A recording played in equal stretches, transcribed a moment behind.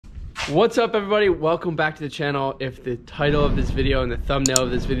What's up, everybody? Welcome back to the channel. If the title of this video and the thumbnail of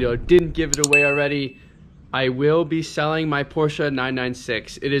this video didn't give it away already, I will be selling my Porsche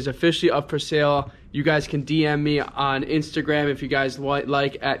 996. It is officially up for sale. You guys can DM me on Instagram if you guys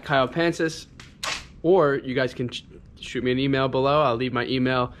like at Kyle Pancis, or you guys can shoot me an email below. I'll leave my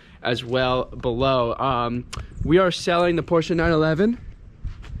email as well below. We are selling the Porsche 911.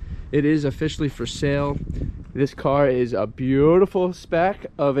 It is officially for sale. This car is a beautiful spec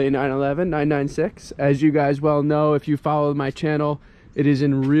of a 911 996. As you guys well know, if you follow my channel, it is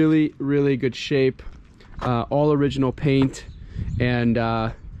in really, really good shape. All original paint and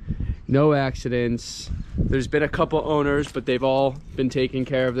no accidents. There's been a couple owners, but they've all been taking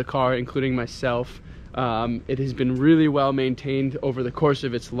care of the car, including myself. It has been really well maintained over the course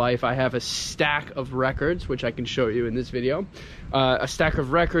of its life. I have a stack of records, which I can show you in this video. A stack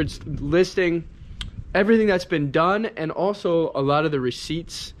of records listing everything that's been done, and also a lot of the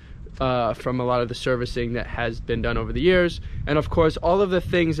receipts from a lot of the servicing that has been done over the years. And of course, all of the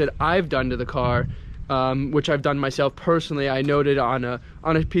things that I've done to the car, which I've done myself personally, I noted on a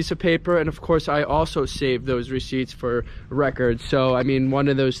piece of paper. And of course, I also saved those receipts for records. So I mean, one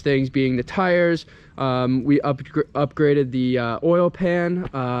of those things being the tires. We upgraded the oil pan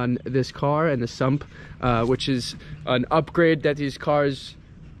on this car and the sump, which is an upgrade that these cars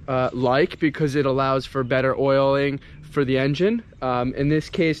because it allows for better oiling for the engine. In this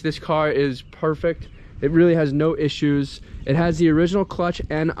case, this car is perfect. It really has no issues. It has the original clutch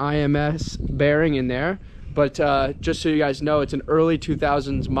and IMS bearing in there, but just so you guys know, it's an early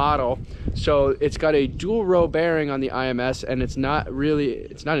 2000s model, so it's got a dual row bearing on the IMS, and it's not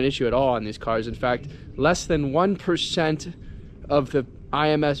an issue at all on these cars. In fact, less than 1% of the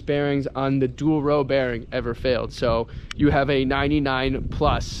IMS bearings on the dual row bearing ever failed. So you have a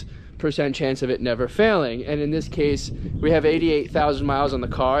 99+% chance of it never failing. And in this case, we have 88,000 miles on the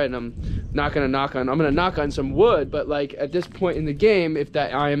car, and I'm gonna knock on some wood, but like at this point in the game, if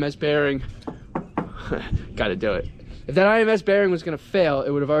that IMS bearing gotta do it, if that IMS bearing was gonna fail,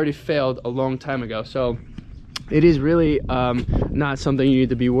 it would have already failed a long time ago. So it is really not something you need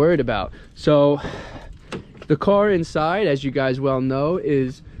to be worried about. So the car inside, as you guys well know,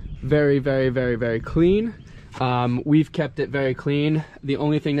 is very, very, very, very clean. We've kept it very clean. The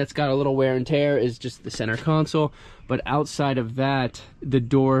only thing that's got a little wear and tear is just the center console. But outside of that, the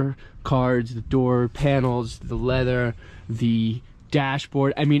door cards, the door panels, the leather, the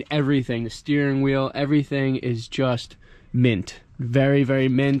dashboard, I mean everything, the steering wheel, everything is just mint. Very, very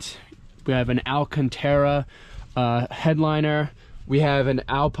mint. We have an Alcantara headliner. We have an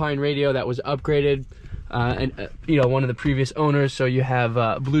Alpine radio that was upgraded. One of the previous owners, so you have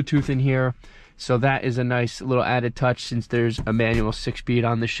Bluetooth in here, so that is a nice little added touch since there's a manual 6-speed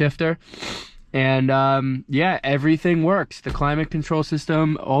on the shifter. And yeah, everything works. The climate control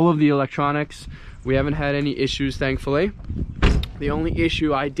system, all of the electronics, we haven't had any issues, thankfully. The only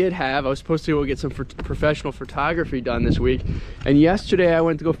issue I did have, I was supposed to go get some professional photography done this week, and yesterday I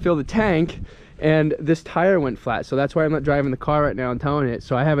went to go fill the tank and this tire went flat, so that's why I'm not driving the car right now and towing it.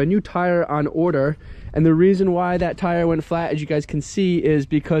 So I have a new tire on order, and the reason why that tire went flat, as you guys can see, is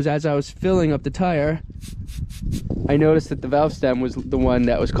because as I was filling up the tire, I noticed that the valve stem was the one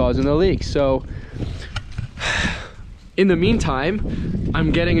that was causing the leak. So in the meantime, I'm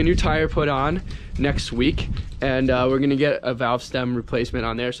getting a new tire put on next week, and we're gonna get a valve stem replacement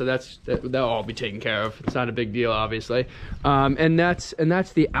on there, so that'll all be taken care of. It's not a big deal, obviously. And that's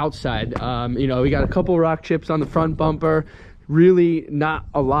the outside. We got a couple rock chips on the front bumper. Really not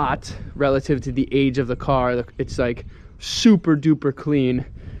a lot relative to the age of the car. It's like super duper clean.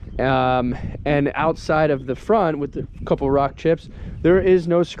 And outside of the front with a couple rock chips, there is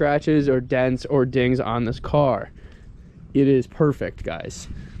no scratches or dents or dings on this car. It is perfect, guys.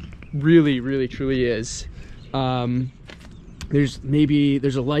 Really, really, truly is. There's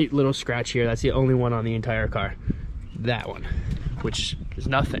a light little scratch here. That's the only one on the entire car. That one, which is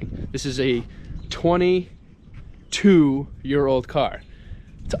nothing. This is a 22-year-old car.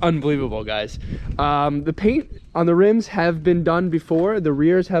 It's unbelievable, guys. The paint on the rims have been done before. The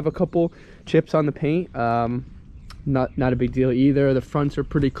rears have a couple chips on the paint. Not a big deal either. The fronts are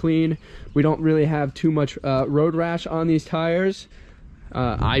pretty clean. We don't really have too much road rash on these tires.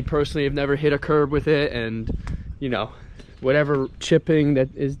 I personally have never hit a curb with it, and whatever chipping that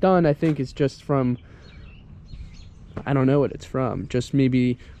is done, I think is just from, I don't know what it's from, just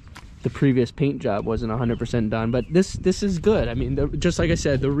maybe the previous paint job wasn't 100% done. But this is good. I mean, just like I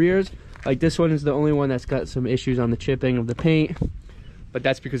said, the rears, like this one is the only one that's got some issues on the chipping of the paint, but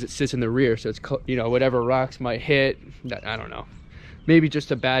that's because it sits in the rear, so it's, whatever rocks might hit, I don't know, maybe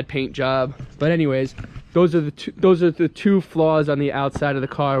just a bad paint job. But anyways, those are the two flaws on the outside of the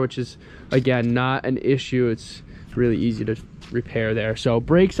car, which is again not an issue. It's really easy to repair there. So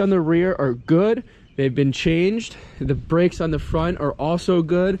brakes on the rear are good. They've been changed. The brakes on the front are also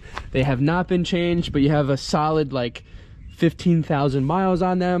good. They have not been changed, but you have a solid like 15,000 miles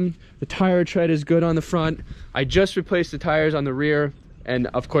on them. The tire tread is good on the front. I just replaced the tires on the rear, and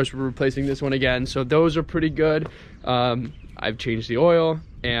of course we're replacing this one again, so those are pretty good. I've changed the oil,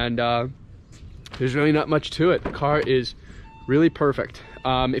 and there's really not much to it. The car is really perfect.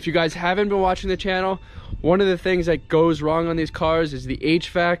 If you guys haven't been watching the channel, one of the things that goes wrong on these cars is the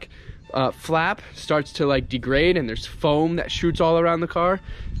HVAC flap starts to like degrade, and there's foam that shoots all around the car.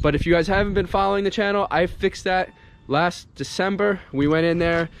 But if you guys haven't been following the channel, I fixed that last December. We went in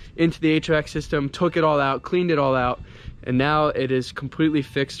there into the HVAC system, took it all out, cleaned it all out, and now it is completely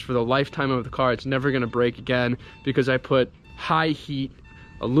fixed for the lifetime of the car. It's never going to break again because I put high heat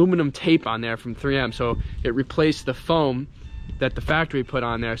aluminum tape on there from 3M, so it replaced the foam that the factory put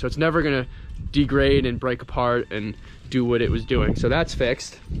on there, so it's never going to degrade and break apart and do what it was doing. So that's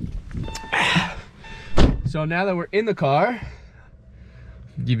fixed. So now that we're in the car,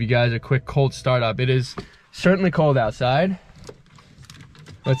 I'll give you guys a quick cold start up. It is certainly cold outside.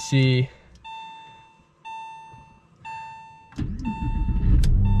 Let's see.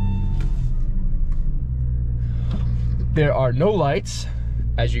 There are no lights,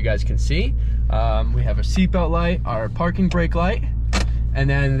 as you guys can see. We have a seatbelt light, our parking brake light, and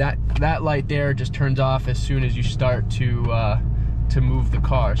then that light there just turns off as soon as you start to move the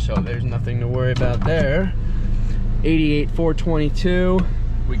car. So there's nothing to worry about there. 88,422.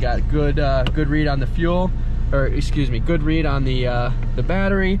 We got good read on the fuel, or excuse me, good read on the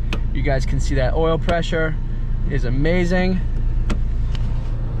battery. You guys can see that oil pressure is amazing,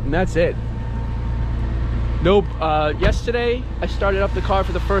 and that's it. Nope. Yesterday I started up the car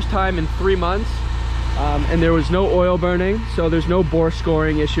for the first time in 3 months, and there was no oil burning, so there's no bore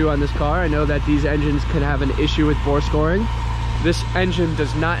scoring issue on this car. I know that these engines can have an issue with bore scoring. This engine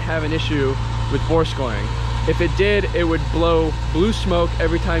does not have an issue with bore scoring. If it did, it would blow blue smoke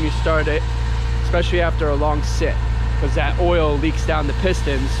every time you start it, especially after a long sit, because that oil leaks down the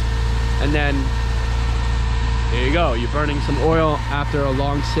pistons, and then there you go, you're burning some oil after a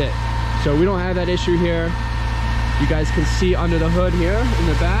long sit. So we don't have that issue here. You guys can see under the hood here in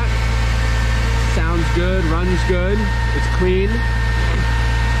the back. Sounds good, runs good, it's clean.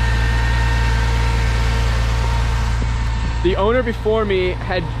 The owner before me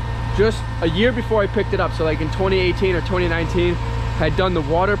had, just a year before I picked it up, so like in 2018 or 2019, had done the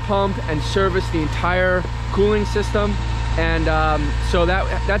water pump and serviced the entire cooling system. And so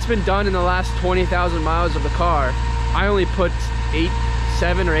that's been done in the last 20,000 miles of the car. I only put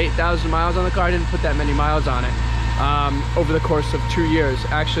 7,000 or 8,000 miles on the car. I didn't put that many miles on it over the course of 2 years.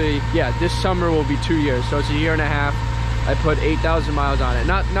 Actually, yeah, this summer will be 2 years, so it's a year and a half. I put 8,000 miles on it.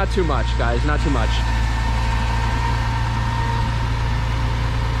 Not too much, guys, not too much.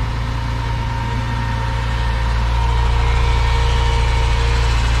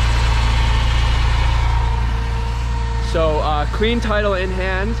 So clean title in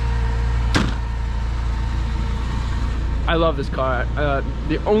hand. I love this car.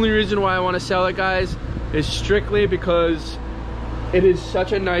 The only reason why I want to sell it, guys, is strictly because it is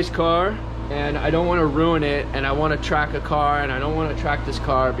such a nice car, and I don't want to ruin it, and I want to track a car, and I don't want to track this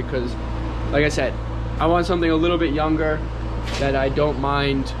car because, like I said, I want something a little bit younger that I don't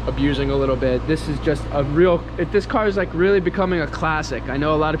mind abusing a little bit. This is just a real, this car is like really becoming a classic. I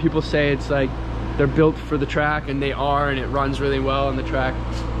know a lot of people say it's like they're built for the track, and they are, and it runs really well on the track,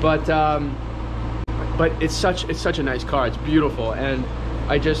 but it's such a nice car. It's beautiful, and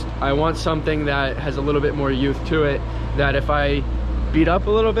I want something that has a little bit more youth to it, that if I beat up a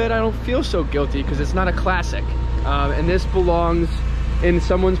little bit, I don't feel so guilty because it's not a classic. And this belongs in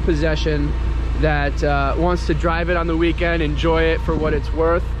someone's possession that wants to drive it on the weekend, enjoy it for what it's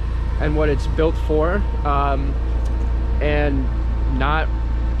worth and what it's built for, and not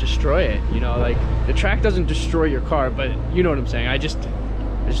destroy it. You know, like, the track doesn't destroy your car, but you know what I'm saying. I just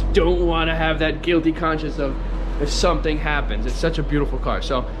don't want to have that guilty conscience of if something happens. It's such a beautiful car.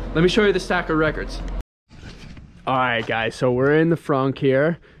 So let me show you the stack of records. All right, guys, so we're in the frunk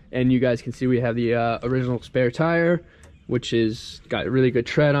here, and you guys can see we have the original spare tire, which is got really good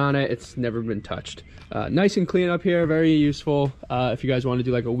tread on it. It's never been touched. Nice and clean up here, very useful. If you guys want to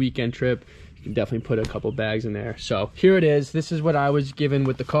do like a weekend trip, you can definitely put a couple bags in there. So here it is. This is what I was given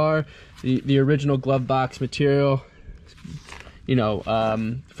with the car, the original glove box material, you know,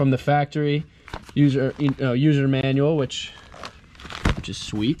 from the factory. User manual, which is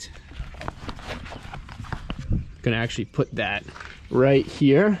sweet. Gonna actually put that right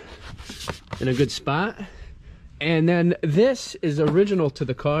here. in a good spot. And then this is original to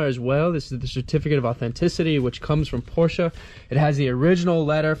the car as well. This is the certificate of authenticity, which comes from Porsche. It has the original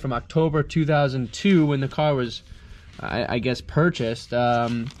letter from October 2002 when the car was, I guess, purchased.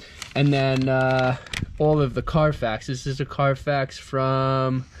 And then all of the Carfax. This is a Carfax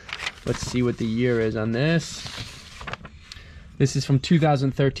from, let's see what the year is on this. This is from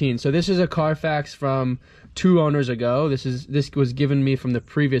 2013. So this is a Carfax from 2 owners ago. This was given me from the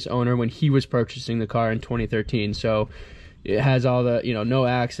previous owner when he was purchasing the car in 2013. So it has all the, you know, no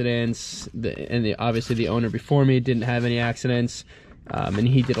accidents, obviously the owner before me didn't have any accidents, and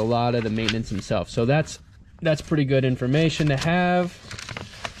he did a lot of the maintenance himself. So that's pretty good information to have.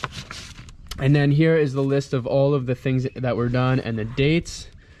 And then here is the list of all of the things that were done and the dates.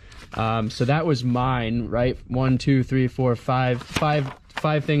 So that was mine, right? 1, 2, 3, 4, 5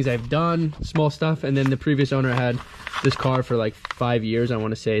 things I've done, small stuff. And then the previous owner had this car for like 5 years, I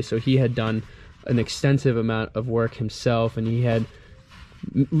want to say. So he had done an extensive amount of work himself, and he had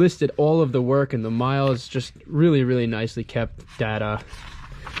listed all of the work and the miles. Just really, really nicely kept data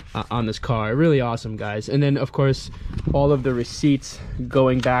on this car. Really awesome, guys. And then of course all of the receipts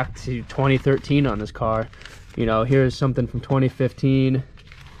going back to 2013 on this car. You know, here's something from 2015.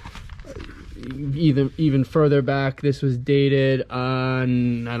 Even further back, this was dated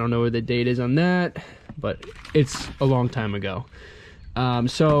on, I don't know where the date is on that, but it's a long time ago.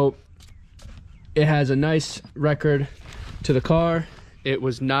 So it has a nice record to the car. It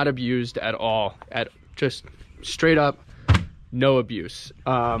was not abused at all, just straight up no abuse.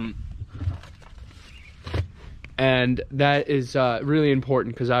 And that is really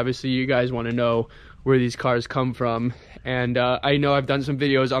important, because obviously you guys want to know where these cars come from. And I know I've done some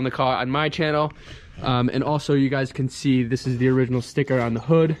videos on the car on my channel, and also you guys can see this is the original sticker on the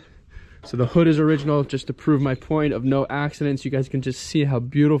hood. So the hood is original, just to prove my point of no accidents. You guys can just see how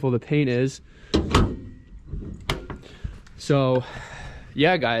beautiful the paint is. So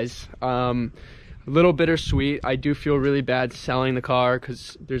yeah, guys, a little bittersweet. I do feel really bad selling the car,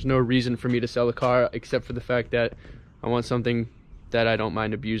 because there's no reason for me to sell the car except for the fact that I want something that I don't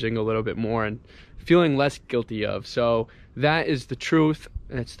mind abusing a little bit more and feeling less guilty of. So that is the truth.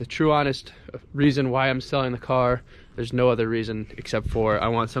 It's the true honest reason why I'm selling the car. There's no other reason except for I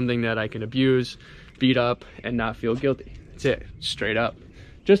want something that I can abuse, beat up, and not feel guilty. That's it, straight up.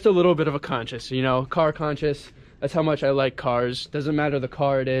 Just a little bit of a conscious, you know, car conscious. That's how much I like cars. Doesn't matter the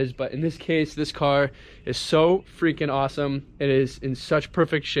car it is, but in this case, this car is so freaking awesome. It is in such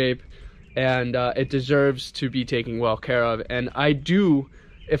perfect shape, and it deserves to be taken well care of. And I do,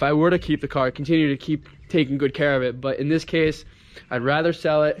 if I were to keep the car, continue to keep taking good care of it. But in this case, I'd rather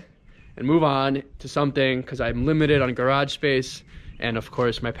sell it and move on to something, because I'm limited on garage space. And of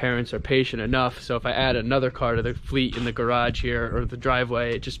course, my parents are patient enough. So if I add another car to the fleet in the garage here or the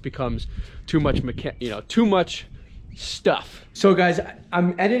driveway, it just becomes too much, too much stuff. So guys,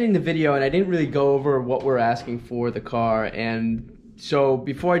 I'm editing the video and I didn't really go over what we're asking for the car. And so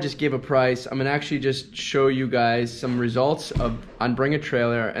before I just give a price, I'm gonna actually just show you guys some results on Bring a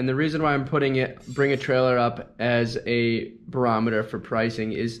Trailer. And the reason why I'm putting Bring a Trailer up as a barometer for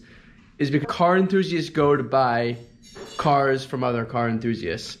pricing is because car enthusiasts go to buy cars from other car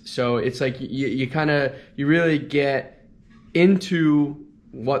enthusiasts. So it's like you really get into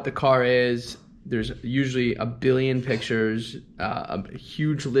what the car is. There's usually a billion pictures, a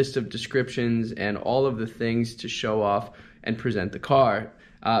huge list of descriptions, and all of the things to show off and present the car.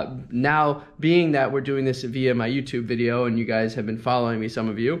 Now, being that we're doing this via my YouTube video, and you guys have been following me, some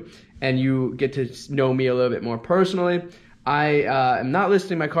of you, and you get to know me a little bit more personally, I am not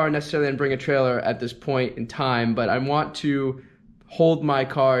listing my car necessarily on Bring a Trailer at this point in time, but I want to hold my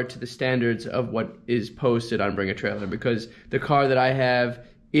car to the standards of what is posted on Bring a Trailer, because the car that I have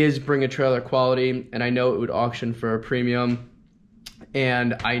is Bring a Trailer quality, and I know it would auction for a premium.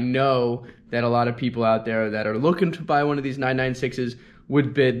 And I know that a lot of people out there that are looking to buy one of these 996s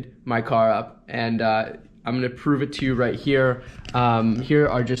would bid my car up. And I'm going to prove it to you right here. Here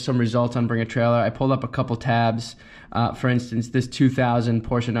are just some results on Bring a Trailer. I pulled up a couple tabs. For instance, this 2000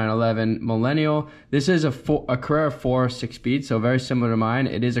 Porsche 911 Millennial. This is a Carrera 4 6-speed, so very similar to mine.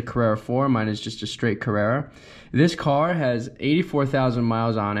 It is a Carrera 4. Mine is just a straight Carrera. This car has 84,000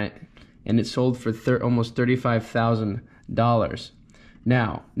 miles on it, and it sold for almost $35,000.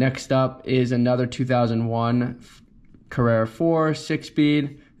 Now, next up is another 2001 Carrera 4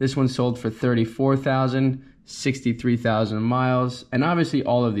 6-speed. This one sold for $34,000, 63,000 miles. And obviously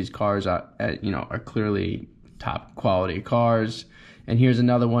all of these cars are clearly top quality cars. And here's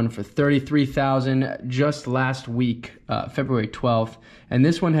another one for $33,000 just last week, February 12th. And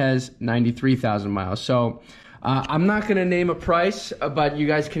this one has 93,000 miles. So I'm not gonna name a price, but you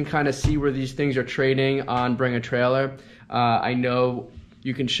guys can kind of see where these things are trading on Bring a Trailer. I know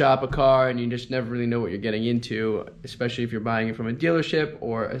you can shop a car and you just never really know what you're getting into, especially if you're buying it from a dealership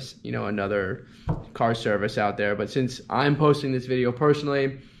or another car service out there. But since I'm posting this video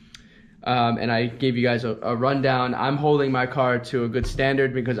personally, and I gave you guys a rundown, I'm holding my car to a good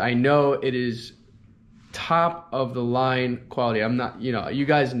standard because I know it is top of the line quality. I'm not, you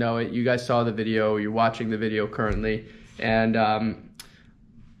guys know it. You guys saw the video. You're watching the video currently, and I'm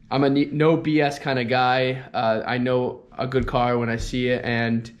a no BS kind of guy. I know a good car when I see it,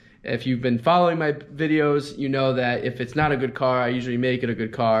 and if you've been following my videos, you know that if it's not a good car, I usually make it a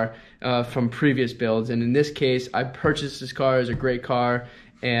good car from previous builds. And in this case, I purchased this car as a great car,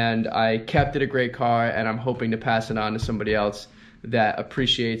 and I kept it a great car, and I'm hoping to pass it on to somebody else that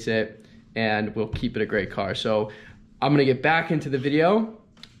appreciates it and will keep it a great car. So I'm gonna get back into the video,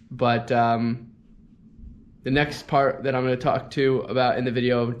 but the next part that I'm gonna talk to about in the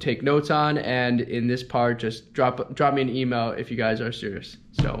video, take notes on, and in this part, just drop me an email if you guys are serious.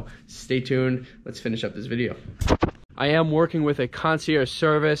 So stay tuned, let's finish up this video. I am working with a concierge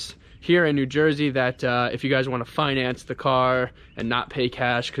service here in New Jersey that if you guys want to finance the car and not pay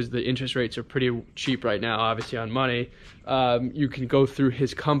cash, because the interest rates are pretty cheap right now, obviously on money, you can go through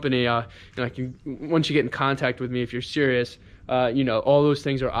his company. Once you get in contact with me, if you're serious, all those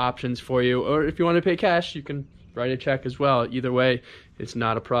things are options for you. Or if you want to pay cash, you can write a check as well. Either way, it's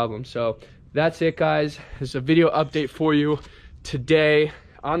not a problem. So that's it, guys. There's a video update for you today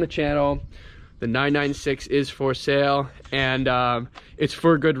on the channel. The 996 is for sale, and it's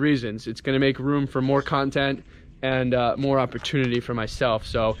for good reasons. It's going to make room for more content and more opportunity for myself.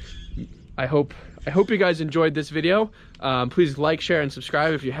 So I hope you guys enjoyed this video. Please like, share, and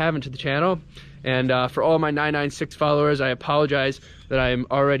subscribe if you haven't to the channel. And for all my 996 followers, I apologize that I'm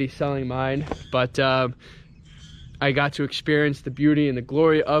already selling mine, but I got to experience the beauty and the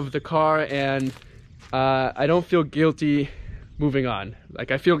glory of the car, and I don't feel guilty moving on. Like,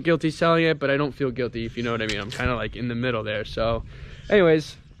 I feel guilty selling it, but I don't feel guilty, if you know what I mean. I'm kind of like in the middle there. So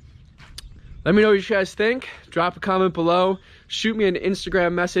anyways, let me know what you guys think. Drop a comment below, shoot me an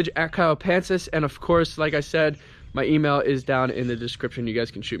Instagram message at Pancis, and of course, like I said, my email is down in the description. You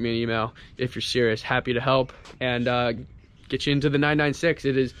guys can shoot me an email if you're serious. Happy to help and get you into the 996.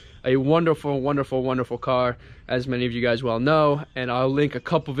 It is a wonderful, wonderful, wonderful car, as many of you guys well know, and I'll link a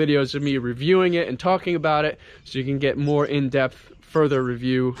couple videos of me reviewing it and talking about it so you can get more in-depth, further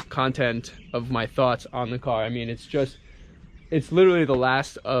review content of my thoughts on the car. I mean, it's literally the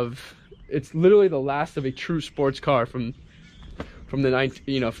last of a true sports car from the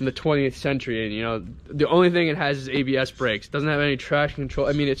 20th century. And the only thing it has is ABS brakes. It doesn't have any traction control.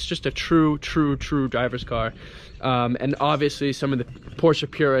 I mean, it's just a true driver's car. And obviously some of the Porsche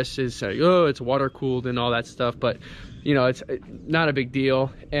purists is saying, oh, it's water cooled and all that stuff, but it's not a big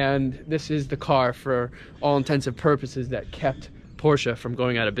deal. And this is the car, for all intents and purposes, that kept Porsche from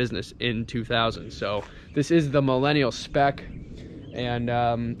going out of business in 2000. So this is the millennial spec, and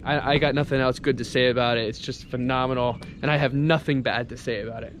I got nothing else good to say about it. It's just phenomenal, and I have nothing bad to say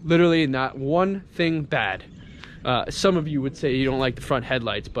about it. Literally not one thing bad. Some of you would say you don't like the front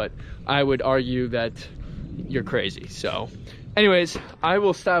headlights, but I would argue that you're crazy. So anyways, I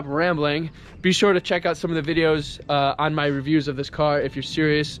will stop rambling. Be sure to check out some of the videos on my reviews of this car if you're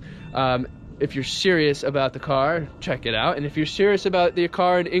serious. If you're serious about the car, check it out. And if you're serious about the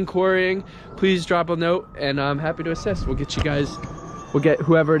car and inquiring, please drop a note, and I'm happy to assist. We'll get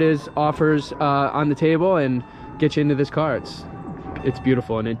whoever it is offers on the table and get you into this car. It's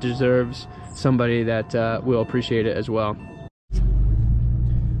beautiful, and it deserves somebody that will appreciate it as well.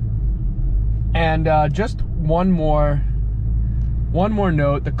 And just one more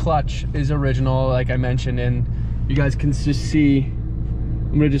note, the clutch is original, like I mentioned, and you guys can just see,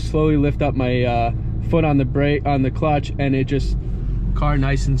 I'm gonna just slowly lift up my foot on the brake, on the clutch, and car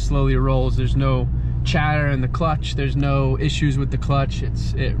nice and slowly rolls. There's no chatter in the clutch, there's no issues with the clutch.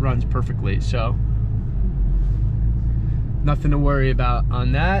 It runs perfectly, so nothing to worry about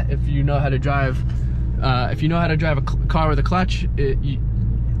on that. If you know how to drive a car with a clutch,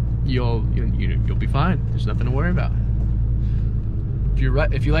 you'll be fine. There's nothing to worry about.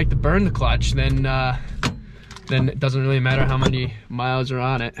 If you like to burn the clutch, then it doesn't really matter how many miles are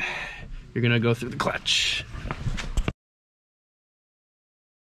on it. You're gonna go through the clutch.